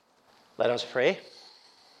Let us pray.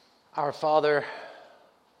 Our Father,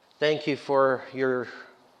 thank you for your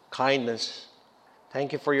kindness.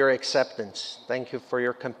 Thank you for your acceptance. Thank you for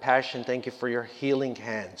your compassion. Thank you for your healing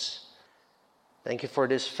hands. Thank you for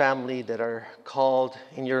this family that are called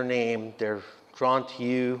in your name. They're drawn to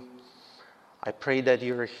you. I pray that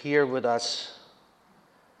you're here with us,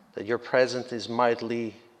 that your presence is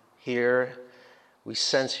mightily here. We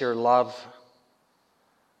sense your love.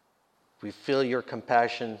 We feel your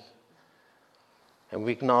compassion. And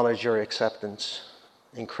we acknowledge your acceptance.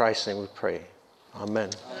 In Christ's name we pray. Amen.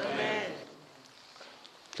 Amen.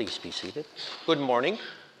 Please be seated. Good morning.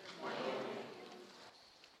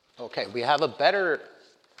 Okay, we have a better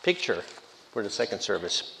picture for the second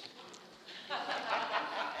service.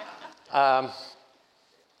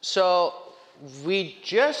 So we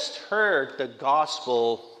just heard the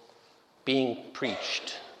gospel being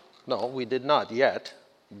preached. No, we did not yet.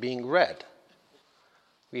 Being read.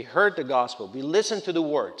 We heard the gospel. We listened to the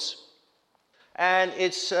words. And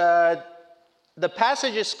it's the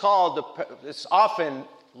passage is called, it's often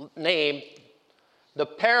named the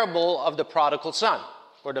parable of the prodigal son,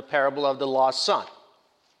 or the parable of the lost son.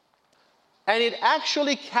 And it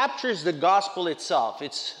actually captures the gospel itself.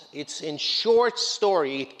 It's in short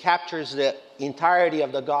story, it captures the entirety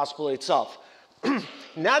of the gospel itself.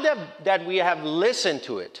 Now that we have listened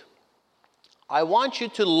to it, I want you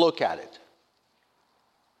to look at it.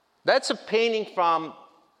 That's a painting from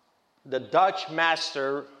the Dutch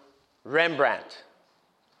master Rembrandt.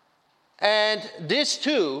 And this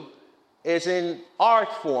too is in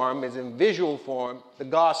art form, is in visual form, the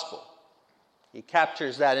gospel. He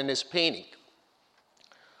captures that in his painting.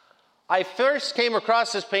 I first came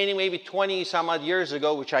across this painting maybe 20 some odd years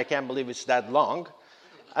ago, which I can't believe it's that long.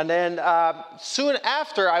 And then soon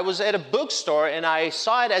after, I was at a bookstore and I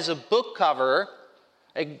saw it as a book cover.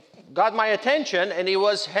 It got my attention, and it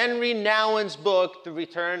was Henry Nouwen's book, The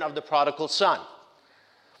Return of the Prodigal Son.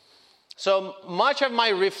 So much of my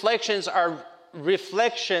reflections are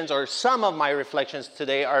reflections, or some of my reflections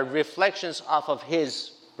today are reflections off of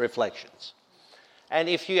his reflections. And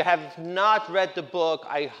if you have not read the book,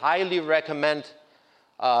 I highly recommend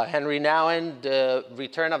Henry Nouwen, The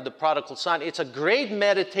Return of the Prodigal Son. It's a great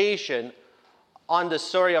meditation on the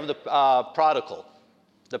story of the prodigal,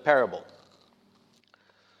 the parable.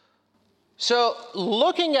 So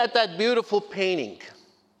looking at that beautiful painting,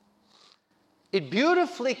 it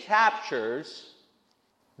beautifully captures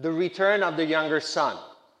the return of the younger son.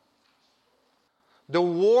 The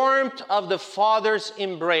warmth of the father's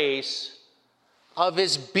embrace of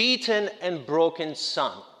his beaten and broken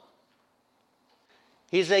son.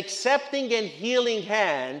 His accepting and healing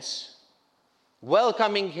hands,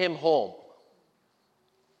 welcoming him home.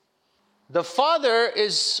 The father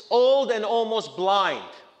is old and almost blind,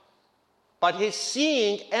 but his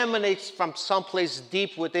seeing emanates from someplace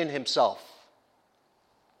deep within himself.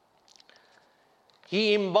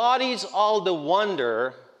 He embodies all the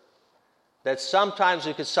wonder that sometimes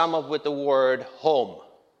we could sum up with the word home.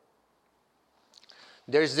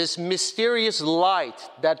 There's this mysterious light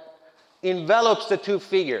that envelops the two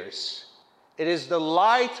figures. It is the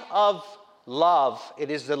light of love. It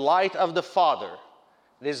is the light of the Father.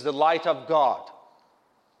 It is the light of God.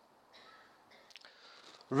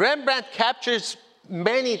 Rembrandt captures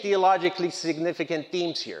many theologically significant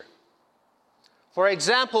themes here. For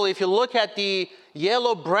example, if you look at the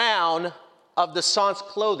yellow-brown of the son's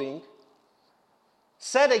clothing,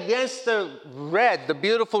 set against the red, the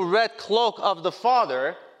beautiful red cloak of the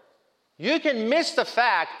father, you can miss the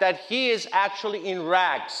fact that he is actually in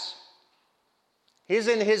rags. He's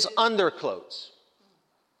in his underclothes.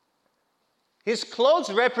 His clothes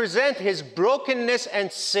represent his brokenness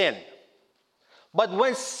and sin. But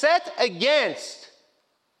when set against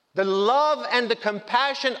the love and the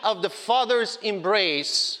compassion of the Father's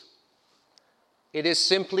embrace, it is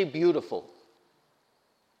simply beautiful.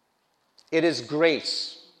 It is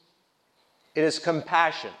grace. It is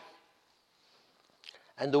compassion.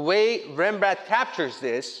 And the way Rembrandt captures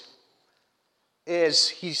this is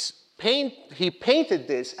he painted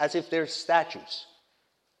this as if they're statues.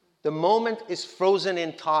 The moment is frozen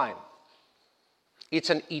in time. It's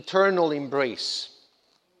an eternal embrace.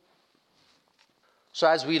 So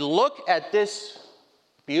as we look at this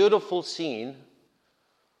beautiful scene,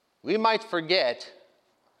 we might forget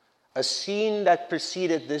a scene that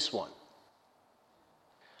preceded this one.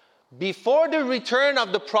 Before the return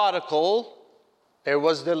of the prodigal, there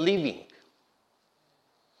was the leaving.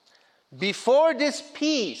 Before this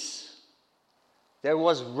peace, there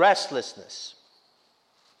was restlessness.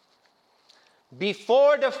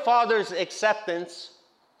 Before the father's acceptance,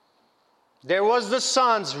 there was the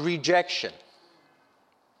son's rejection.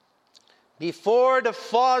 before the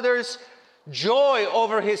father's joy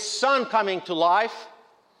over his son coming to life,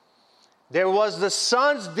 there was the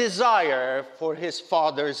son's desire for his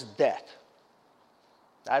father's death.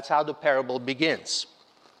 That's how the parable begins.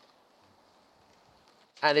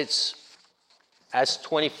 And it's, as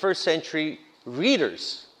 21st century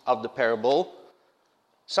readers of the parable,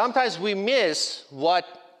 sometimes we miss what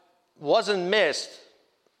wasn't missed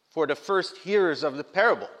for the first hearers of the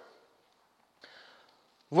parable.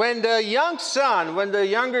 When the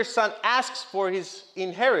younger son asks for his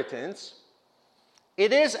inheritance,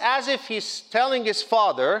 it is as if he's telling his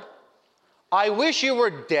father, I wish you were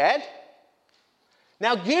dead.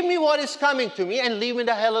 Now give me what is coming to me and leave me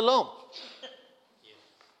the hell alone.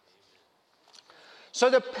 So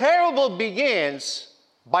the parable begins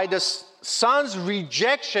by the son's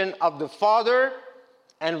rejection of the father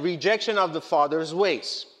and rejection of the father's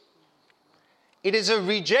ways. It is a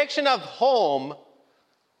rejection of home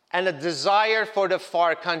and a desire for the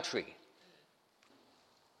far country.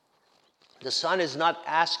 The son is not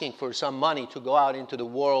asking for some money to go out into the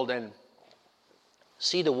world and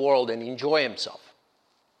see the world and enjoy himself.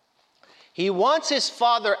 He wants his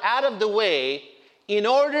father out of the way in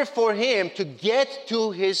order for him to get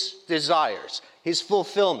to his desires, his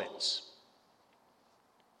fulfillments.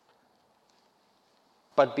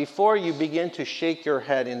 But before you begin to shake your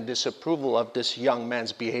head in disapproval of this young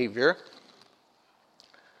man's behavior,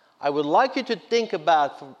 I would like you to think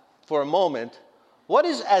about for a moment, what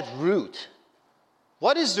is at root?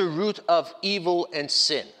 What is the root of evil and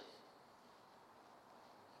sin?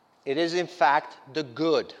 It is in fact the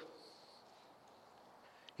good.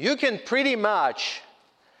 You can pretty much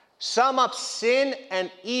sum up sin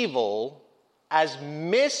and evil as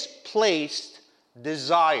misplaced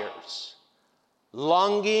desires,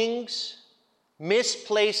 longings,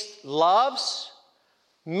 misplaced loves,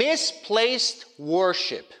 misplaced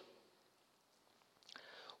worship.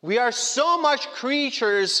 We are so much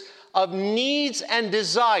creatures of needs and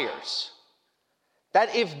desires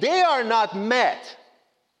that if they are not met,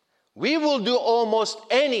 we will do almost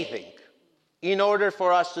anything in order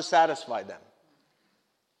for us to satisfy them.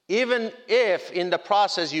 Even if in the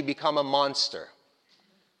process you become a monster.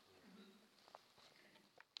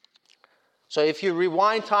 So if you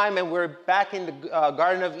rewind time and we're back in the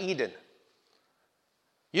Garden of Eden,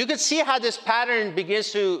 you could see how this pattern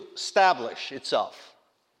begins to establish itself.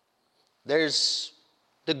 There's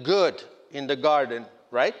the good in the garden,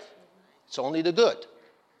 right? It's only the good.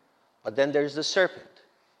 But then there's the serpent,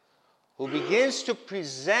 who begins to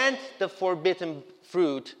present the forbidden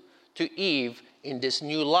fruit to Eve in this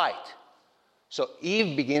new light. So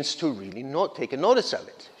Eve begins to really take a notice of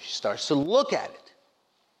it. She starts to look at it.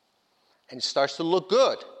 And it starts to look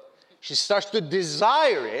good. She starts to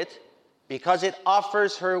desire it because it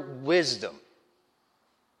offers her wisdom.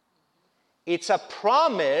 It's a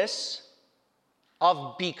promise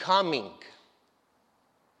of becoming.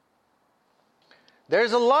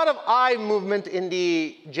 There's a lot of eye movement in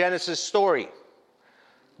the Genesis story.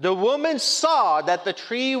 The woman saw that the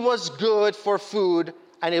tree was good for food,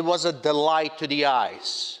 and it was a delight to the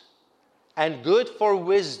eyes, and good for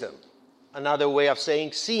wisdom, another way of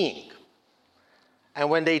saying seeing.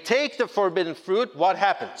 And when they take the forbidden fruit, what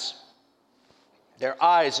happens? Their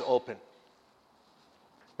eyes open.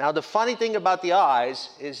 Now, the funny thing about the eyes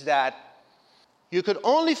is that you could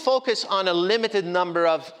only focus on a limited number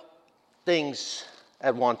of things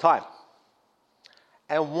at one time.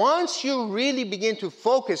 And once you really begin to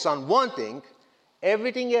focus on one thing,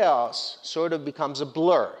 everything else sort of becomes a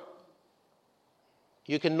blur.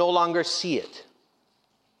 You can no longer see it.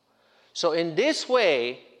 So in this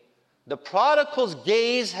way, the prodigal's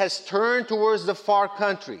gaze has turned towards the far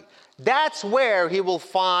country. That's where he will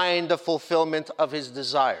find the fulfillment of his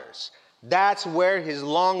desires. That's where his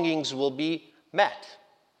longings will be met.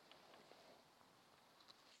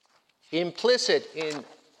 Implicit in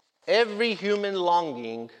every human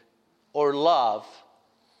longing or love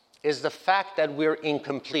is the fact that we're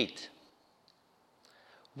incomplete.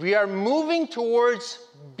 We are moving towards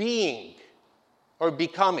being or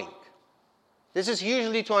becoming. This is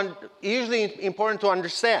usually important to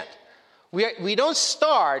understand. We don't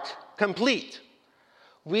start complete.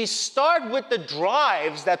 We start with the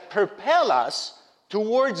drives that propel us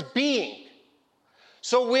towards being.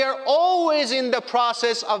 So we are always in the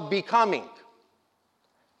process of becoming.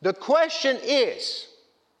 The question is,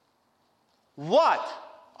 what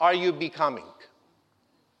are you becoming?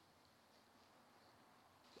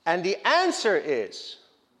 And the answer is,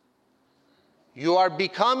 you are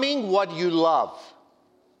becoming what you love.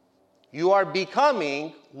 You are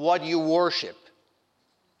becoming what you worship.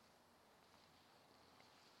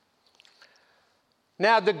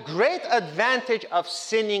 Now, the great advantage of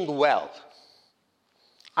sinning well,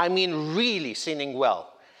 I mean really sinning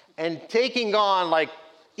well, and taking on, like,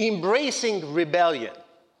 embracing rebellion,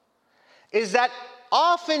 is that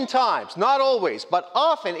oftentimes, not always, but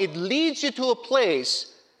often, it leads you to a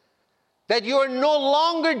place that you are no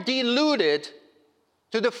longer deluded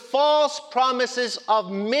to the false promises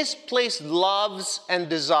of misplaced loves and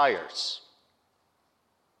desires.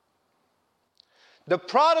 The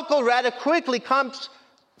prodigal rather quickly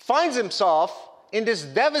finds himself in this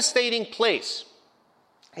devastating place.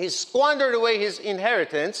 He's squandered away his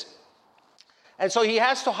inheritance, and so he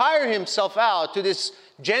has to hire himself out to this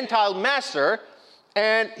Gentile master,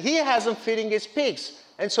 and he has him feeding his pigs.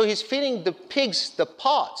 And so he's feeding the pigs the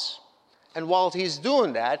pods. And while he's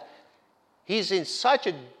doing that, he's in such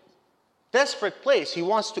a desperate place, he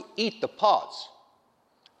wants to eat the pods.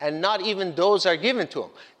 And not even those are given to him.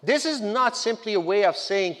 This is not simply a way of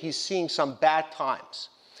saying he's seeing some bad times.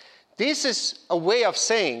 This is a way of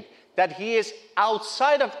saying that he is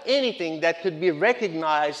outside of anything that could be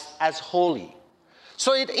recognized as holy.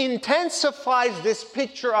 So it intensifies this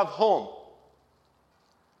picture of home,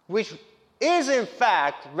 which is in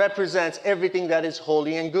fact represents everything that is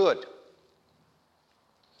holy and good.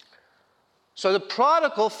 So the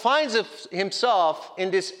prodigal finds himself in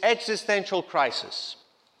this existential crisis.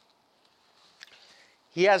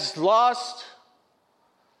 He has lost,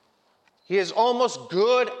 he is almost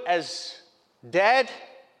good as dead.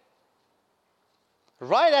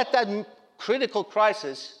 Right at that critical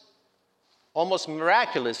crisis, almost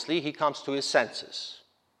miraculously, he comes to his senses.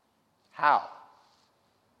 How?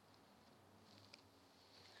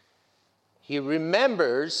 He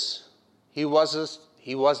remembers he was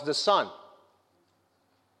the son.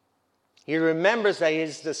 He remembers that he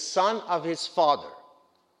is the son of his father.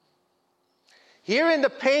 Here in the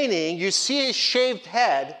painting, you see his shaved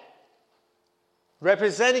head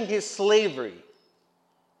representing his slavery.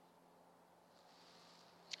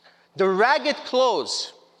 The ragged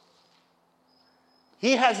clothes.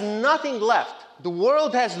 He has nothing left. The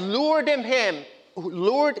world has lured him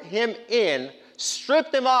in,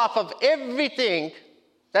 stripped him off of everything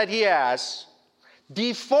that he has,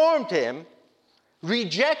 deformed him,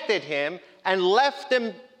 rejected him, and left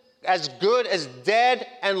him as good as dead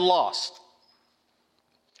and lost.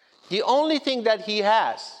 The only thing that he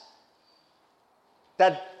has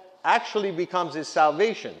that actually becomes his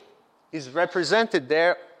salvation is represented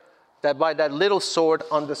there by that little sword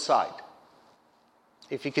on the side.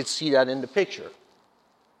 If you could see that in the picture.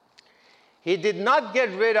 He did not get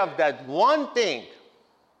rid of that one thing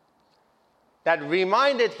that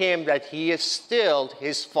reminded him that he is still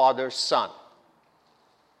his father's son.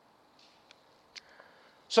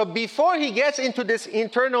 So before he gets into this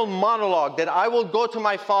internal monologue that I will go to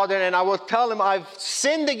my father and I will tell him I've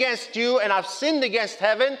sinned against you and I've sinned against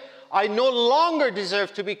heaven, I no longer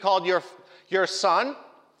deserve to be called your son.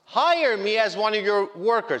 Hire me as one of your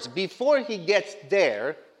workers. Before he gets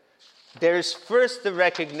there, there's first the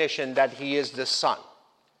recognition that he is the son.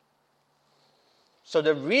 So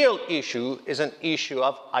the real issue is an issue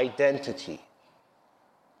of identity.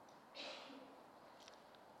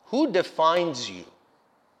 Who defines you?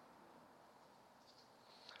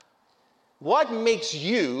 What makes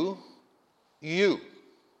you, you?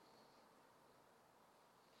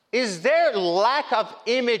 Is there lack of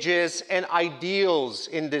images and ideals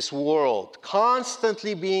in this world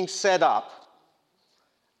constantly being set up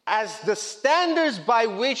as the standards by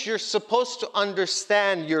which you're supposed to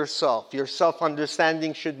understand yourself? Your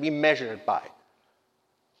self-understanding should be measured by.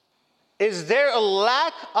 Is there a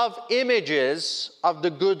lack of images of the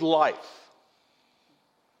good life?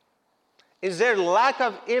 Is there lack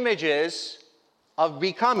of images of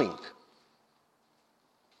becoming?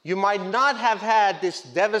 You might not have had this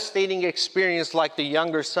devastating experience like the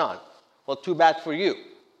younger son. Well, too bad for you.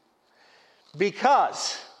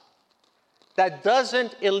 Because that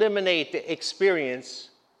doesn't eliminate the experience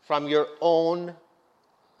from your own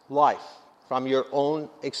life, from your own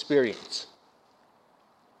experience.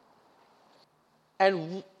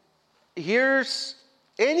 And here's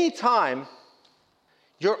any time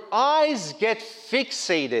your eyes get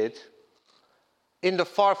fixated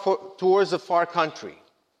towards the far country,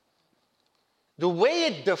 the way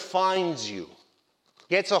it defines you,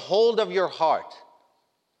 gets a hold of your heart,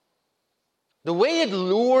 the way it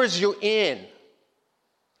lures you in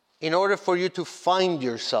order for you to find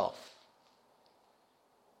yourself,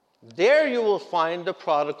 there you will find the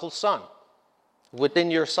prodigal son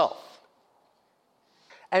within yourself.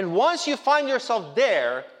 And once you find yourself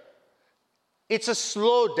there, it's a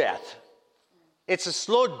slow death. It's a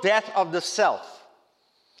slow death of the self.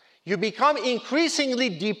 You become increasingly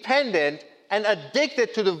dependent and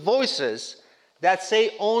addicted to the voices that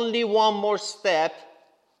say only one more step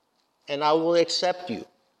and I will accept you.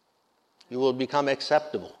 You will become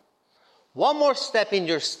acceptable. One more step in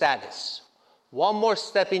your status. One more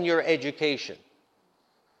step in your education.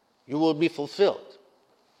 You will be fulfilled.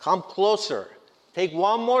 Come closer. Take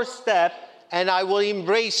one more step and I will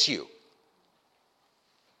embrace you.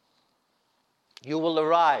 You will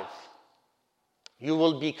arrive. You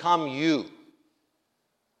will become you.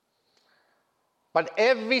 But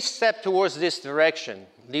every step towards this direction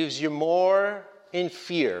leaves you more in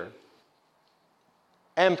fear,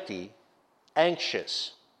 empty,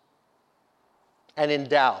 anxious, and in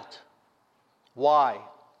doubt. Why?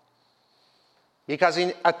 Because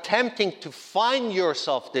in attempting to find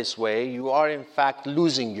yourself this way, you are in fact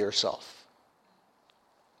losing yourself.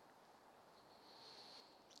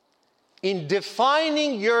 In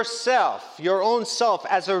defining yourself, your own self,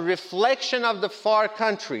 as a reflection of the far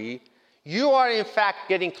country, you are in fact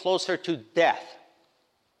getting closer to death.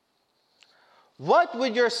 What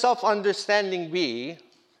would your self-understanding be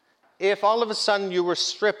if all of a sudden you were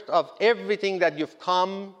stripped of everything that you've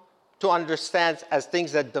come to understand as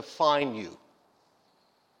things that define you?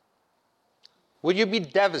 Would you be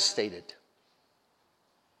devastated?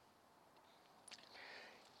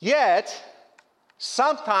 Yet,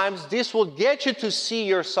 sometimes this will get you to see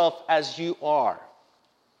yourself as you are.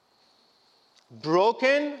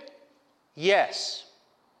 Broken? Yes.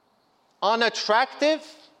 Unattractive?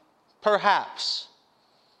 Perhaps.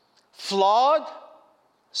 Flawed?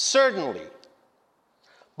 Certainly.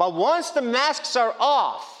 But once the masks are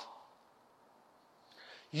off,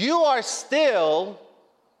 you are still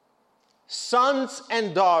sons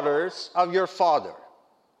and daughters of your Father.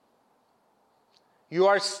 You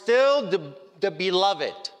are still the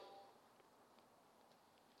beloved.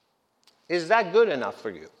 Is that good enough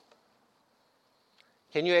for you?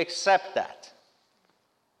 Can you accept that?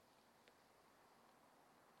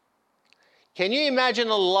 Can you imagine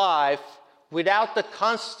a life without the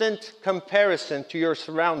constant comparison to your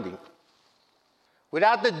surrounding?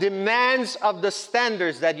 Without the demands of the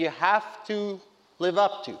standards that you have to live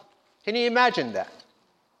up to? Can you imagine that?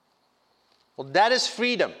 Well, that is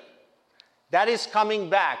freedom. That is coming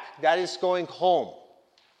back. That is going home.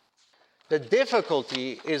 The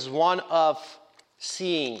difficulty is one of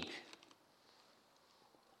seeing.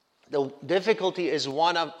 The difficulty is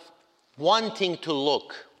one of wanting to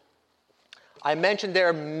look. I mentioned there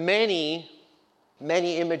are many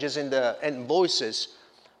images and voices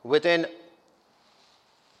within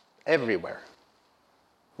everywhere,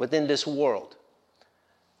 within this world,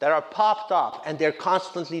 that are popped up and they're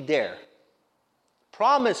constantly there,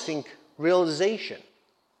 promising realization,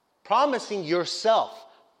 promising yourself,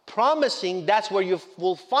 promising that's where you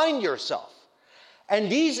will find yourself.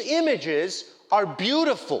 And these images are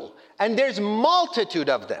beautiful, and there's multitude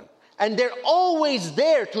of them. And they're always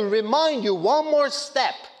there to remind you one more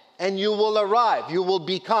step and you will arrive, you will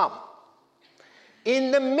become.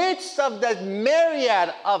 In the midst of that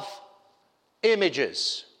myriad of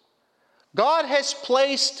images, God has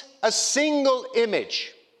placed a single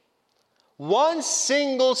image, one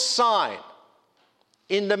single sign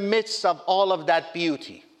in the midst of all of that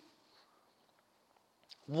beauty.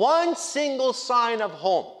 One single sign of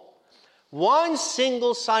home, one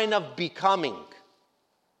single sign of becoming.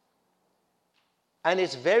 And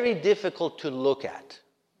it's very difficult to look at.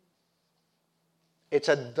 It's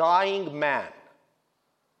a dying man.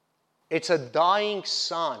 It's a dying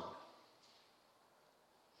son.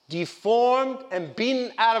 Deformed and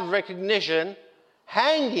beaten out of recognition,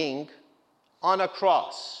 hanging on a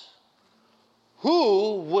cross.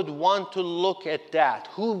 Who would want to look at that?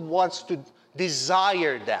 Who wants to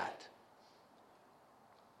desire that?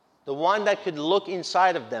 The one that could look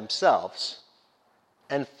inside of themselves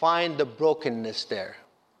and find the brokenness there.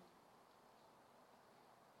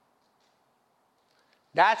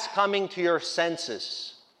 That's coming to your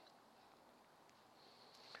senses.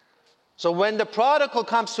 So when the prodigal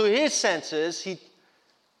comes to his senses, he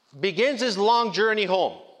begins his long journey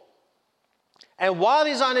home. And while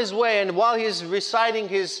he's on his way, and while he's reciting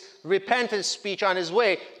his repentance speech on his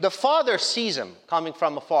way, the father sees him coming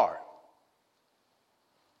from afar.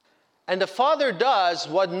 And the father does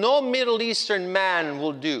what no Middle Eastern man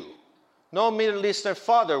will do, no Middle Eastern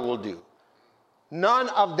father will do. None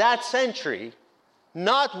of that century,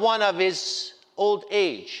 not one of his old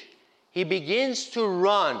age. He begins to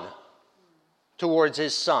run towards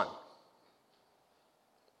his son.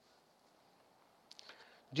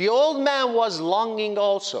 The old man was longing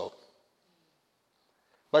also,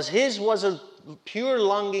 but his was a pure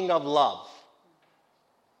longing of love.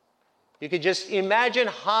 You could just imagine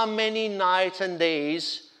how many nights and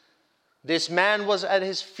days This man was at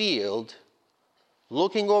his field,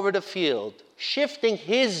 looking over the field, shifting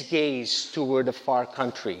his gaze toward the far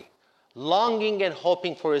country, longing and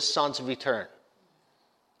hoping for his son's return.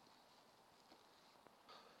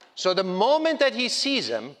 So the moment that he sees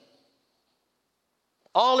him,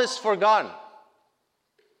 all is forgotten.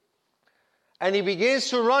 And he begins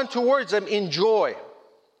to run towards him in joy.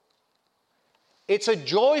 It's a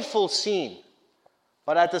joyful scene,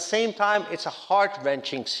 but at the same time, it's a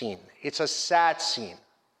heart-wrenching scene. It's a sad scene.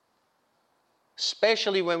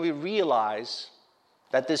 Especially when we realize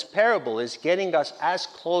that this parable is getting us as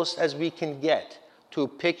close as we can get to a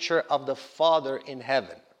picture of the Father in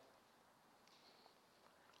heaven.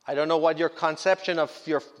 I don't know what your conception of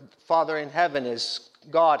your Father in heaven is,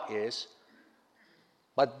 God is,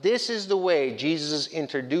 but this is the way Jesus is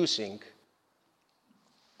introducing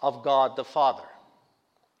of God the Father.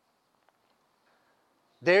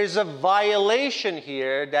 There's a violation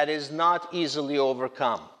here that is not easily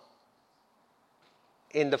overcome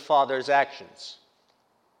in the Father's actions.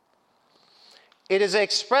 It is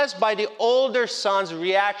expressed by the older son's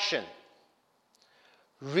reaction.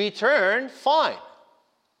 Return, fine.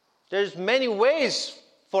 There's many ways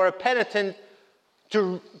for a penitent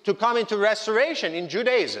to come into restoration in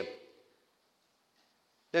Judaism.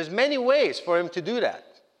 There's many ways for him to do that.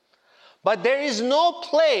 But there is no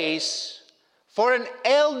place for an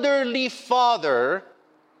elderly father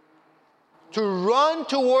to run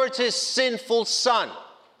towards his sinful son.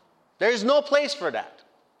 There is no place for that.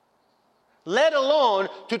 Let alone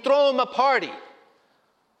to throw him a party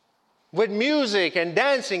with music and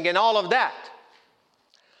dancing and all of that.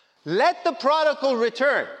 Let the prodigal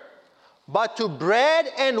return, but to bread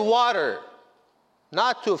and water,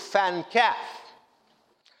 not to fattened calf.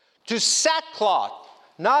 To sackcloth,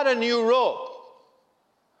 not a new robe.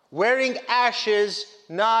 Wearing ashes,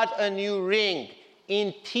 not a new ring.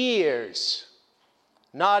 In tears,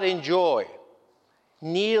 not in joy.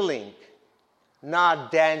 Kneeling,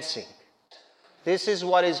 not dancing. This is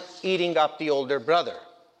what is eating up the older brother.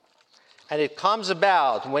 And it comes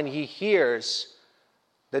about when he hears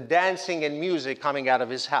the dancing and music coming out of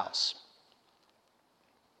his house.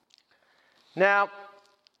 Now,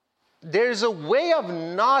 there's a way of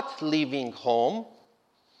not leaving home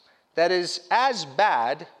that is as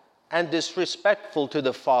bad and disrespectful to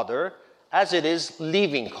the Father as it is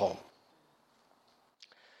leaving home.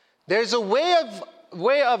 There's a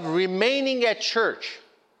way of remaining at church,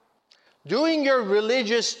 doing your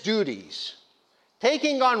religious duties,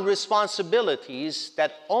 taking on responsibilities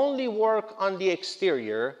that only work on the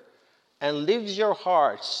exterior and leaves your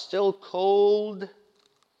heart still cold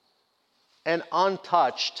and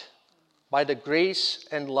untouched by the grace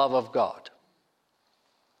and love of God.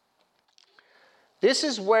 This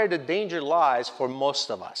is where the danger lies for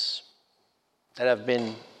most of us that have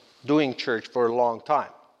been doing church for a long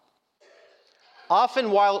time.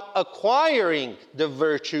 Often while acquiring the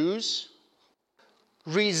virtues,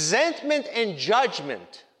 resentment and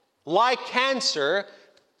judgment, like cancer,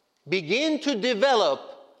 begin to develop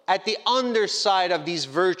at the underside of these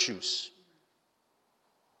virtues.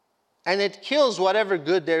 And it kills whatever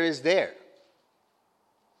good there is there.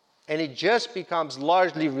 And it just becomes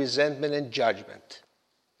largely resentment and judgment.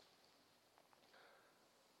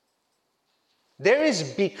 There is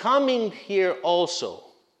becoming here also.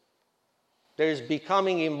 There is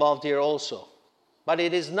becoming involved here also. But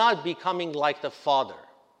it is not becoming like the Father.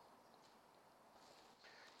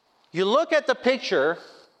 You look at the picture,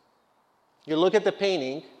 you look at the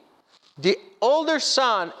painting, the older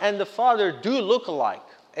son and the father do look alike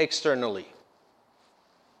externally.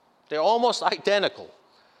 They're almost identical.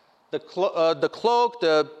 The cloak,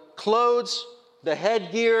 the clothes, the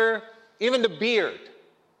headgear, even the beard.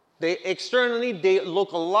 Externally, they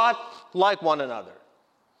look a lot like one another.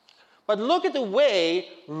 But look at the way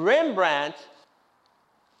Rembrandt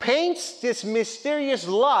paints this mysterious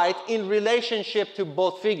light in relationship to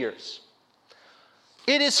both figures.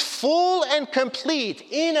 It is full and complete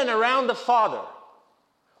in and around the Father.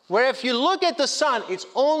 Where if you look at the Son, it's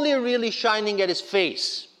only really shining at his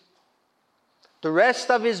face. The rest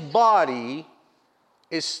of his body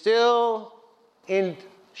is still in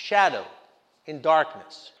shadow, in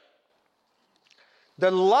darkness. The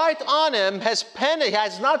light on him has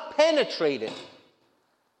not penetrated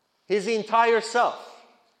his entire self.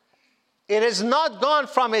 It has not gone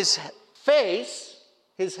from his face,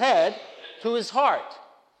 his head, to his heart.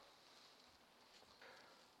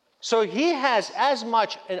 So he has as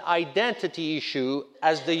much an identity issue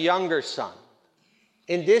as the younger son.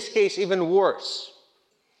 In this case, even worse.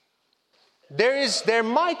 There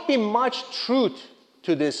might be much truth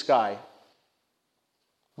to this guy,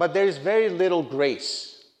 but there is very little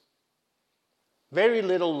grace. very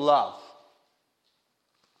little love.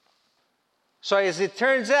 So as it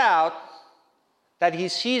turns out, that he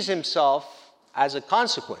sees himself as a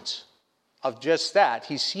consequence of just that.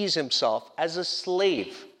 He sees himself as a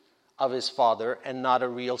slave of his father and not a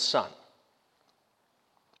real son.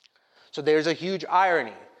 So there's a huge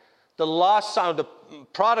irony. The lost son, the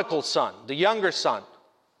prodigal son, the younger son,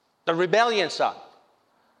 the rebellious son,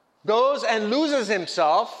 goes and loses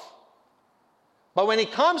himself, but when he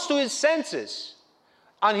comes to his senses,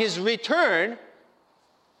 on his return,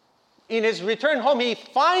 in his return home, he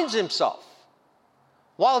finds himself.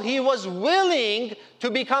 While he was willing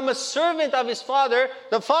to become a servant of his father,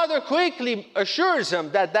 the father quickly assures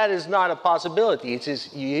him that that is not a possibility.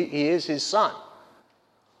 He is his son.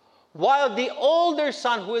 While the older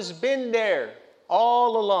son, who has been there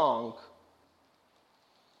all along,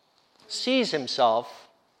 sees himself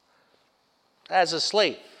as a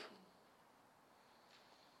slave.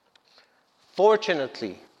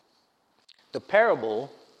 Fortunately, the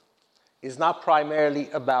parable is not primarily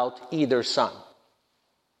about either son.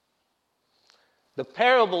 The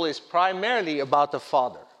parable is primarily about the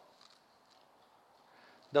father.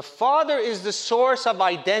 The father is the source of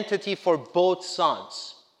identity for both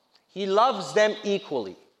sons. He loves them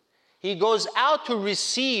equally. He goes out to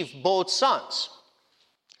receive both sons.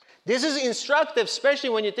 This is instructive, especially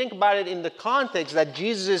when you think about it in the context that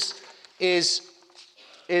Jesus is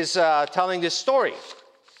telling this story.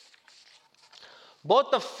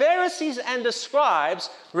 Both the Pharisees and the scribes,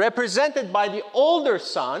 represented by the older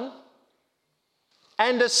son,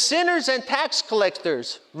 and the sinners and tax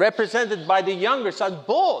collectors, represented by the younger son,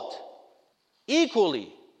 both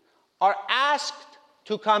equally are asked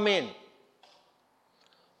to come in.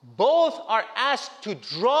 Both are asked to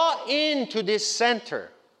draw into this center.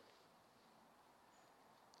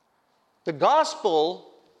 The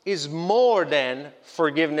gospel is more than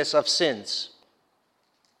forgiveness of sins.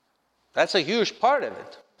 That's a huge part of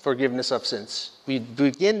it, forgiveness of sins. We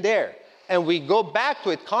begin there, and we go back to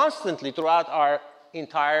it constantly throughout our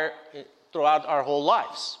whole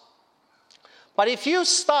lives. But if you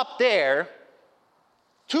stop there,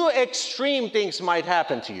 two extreme things might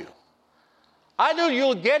happen to you. Either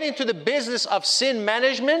you'll get into the business of sin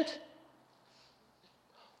management,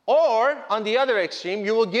 or on the other extreme,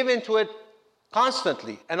 you will give into it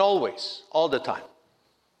constantly and always, all the time.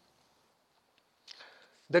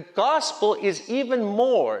 The gospel is even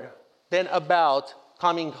more than about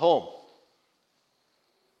coming home.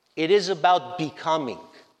 It is about becoming.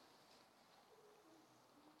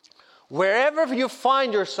 Wherever you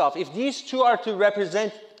find yourself, if these two are to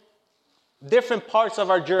represent different parts of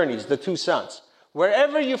our journeys, the two sons,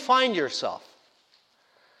 wherever you find yourself,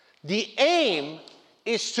 the aim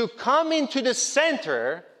is to come into the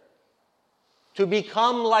center to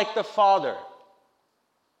become like the Father.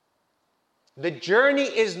 The journey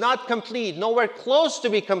is not complete, nowhere close to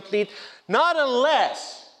be complete, not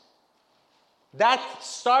unless that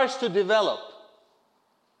starts to develop.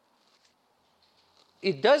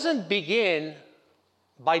 It doesn't begin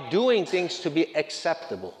by doing things to be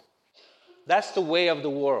acceptable. That's the way of the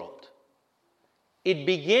world. It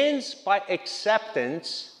begins by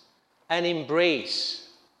acceptance and embrace.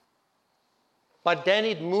 But then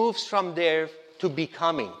it moves from there to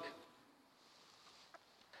becoming.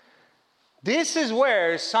 This is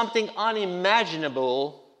where something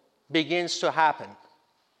unimaginable begins to happen.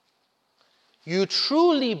 You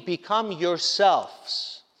truly become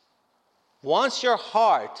yourselves once your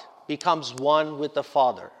heart becomes one with the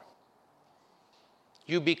Father.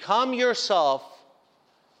 You become yourself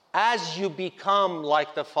as you become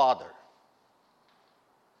like the Father.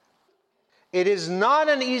 It is not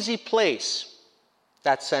an easy place,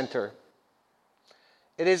 that center.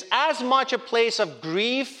 It is as much a place of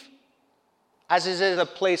grief as it is a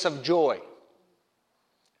place of joy.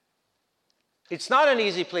 It's not an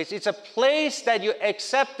easy place. It's a place that you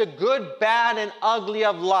accept the good, bad, and ugly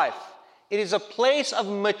of life. It is a place of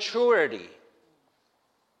maturity.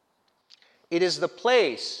 It is the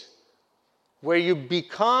place where you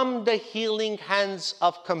become the healing hands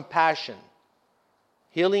of compassion,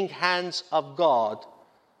 healing hands of God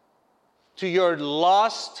to your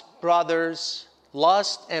lost brothers,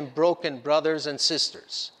 lost and broken brothers and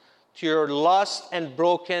sisters, to your lost and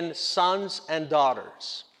broken sons and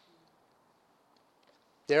daughters.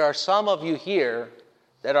 There are some of you here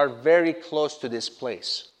that are very close to this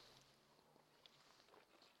place.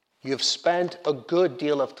 You've spent a good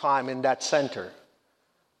deal of time in that center.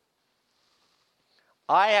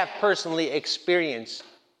 I have personally experienced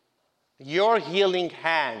your healing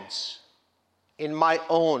hands in my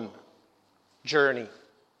own journey,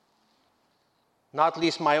 not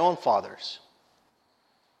least my own father's.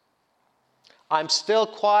 I'm still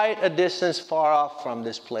quite a distance far off from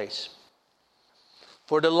this place.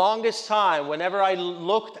 For the longest time, whenever I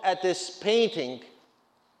looked at this painting,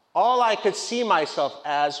 all I could see myself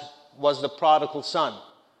as was the prodigal son,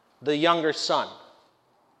 the younger son.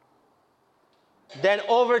 Then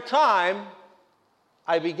over time,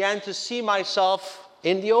 I began to see myself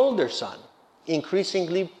in the older son,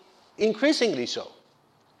 increasingly so.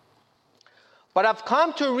 But I've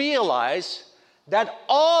come to realize that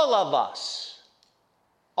all of us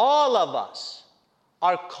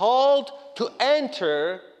are called to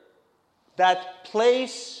enter that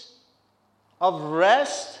place of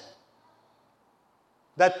rest,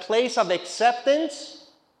 that place of acceptance,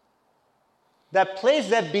 that place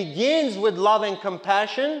that begins with love and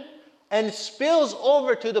compassion and spills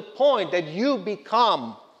over to the point that you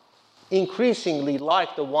become increasingly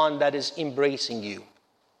like the one that is embracing you.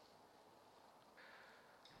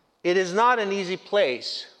 It is not an easy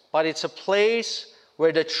place, but it's a place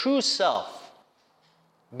where the true self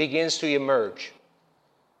begins to emerge.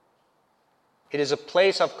 It is a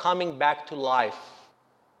place of coming back to life.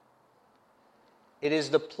 It is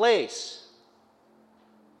the place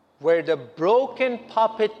where the broken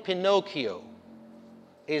puppet Pinocchio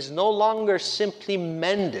is no longer simply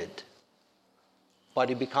mended, but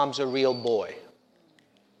he becomes a real boy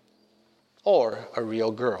or a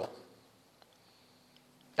real girl.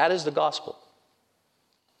 That is the gospel.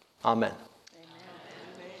 Amen.